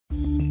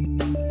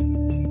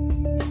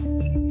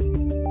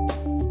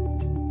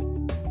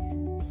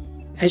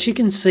As you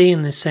can see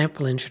in this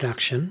sample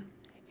introduction,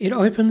 it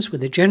opens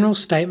with a general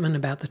statement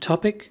about the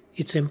topic,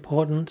 its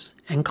importance,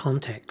 and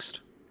context.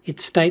 It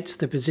states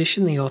the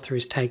position the author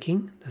is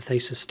taking, the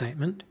thesis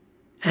statement,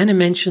 and it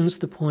mentions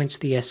the points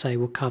the essay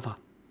will cover.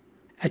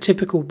 A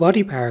typical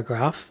body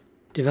paragraph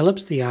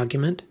develops the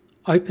argument,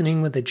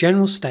 opening with a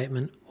general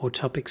statement or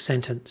topic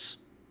sentence.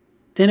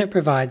 Then it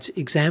provides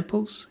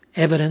examples,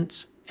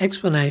 evidence,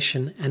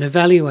 explanation, and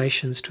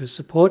evaluations to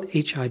support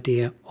each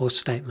idea or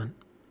statement.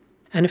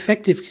 An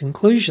effective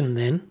conclusion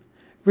then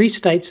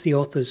restates the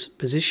author's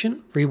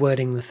position,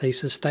 rewording the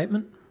thesis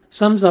statement,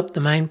 sums up the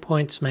main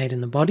points made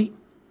in the body,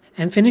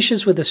 and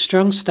finishes with a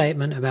strong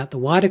statement about the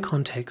wider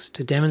context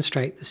to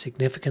demonstrate the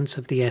significance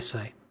of the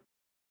essay.